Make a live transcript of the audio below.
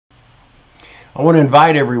I want to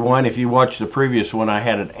invite everyone, if you watched the previous one, I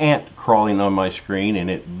had an ant crawling on my screen and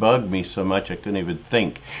it bugged me so much I couldn't even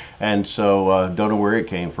think. And so don't know where it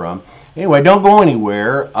came from. Anyway, don't go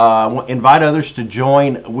anywhere. Invite others to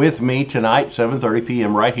join with me tonight, 7:30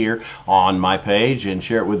 p.m. right here on my page, and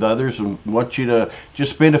share it with others. And want you to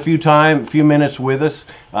just spend a few minutes with us.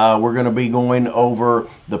 We're going to be going over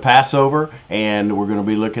the Passover, and we're going to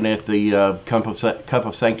be looking at the cup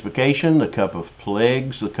of sanctification, the cup of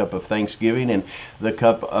plagues, the cup of thanksgiving, and the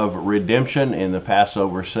cup of redemption in the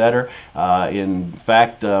Passover Seder. In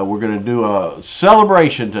fact, we're going to do a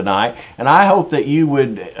celebration tonight, and I hope that you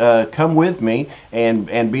would come with me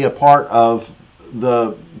and be a part of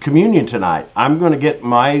the communion tonight. I'm going to get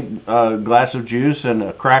my glass of juice and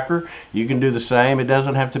a cracker. You can do the same. It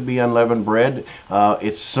doesn't have to be unleavened bread.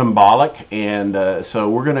 It's symbolic, and so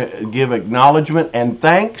we're going to give acknowledgement and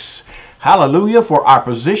thanks, hallelujah, for our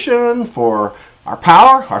position, for our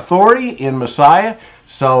power, our authority in Messiah.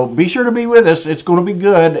 So be sure to be with us. It's going to be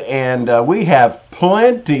good, and we have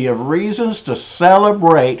plenty of reasons to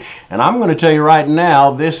celebrate. And I'm going to tell you right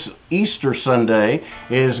now, this Easter Sunday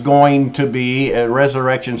is going to be,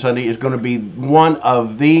 Resurrection Sunday is going to be one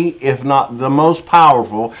of the, if not the most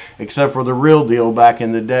powerful, except for the real deal back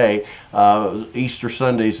in the day, Easter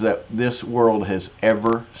Sundays that this world has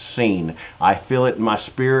ever seen. I feel it in my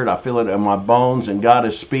spirit. I feel it in my bones, and God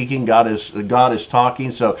is speaking. God is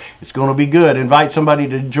talking. So it's going to be good. Invite somebody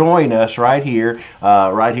to join us right here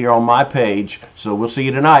on my page. So we'll see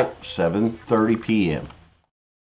you tonight, 7:30 p.m.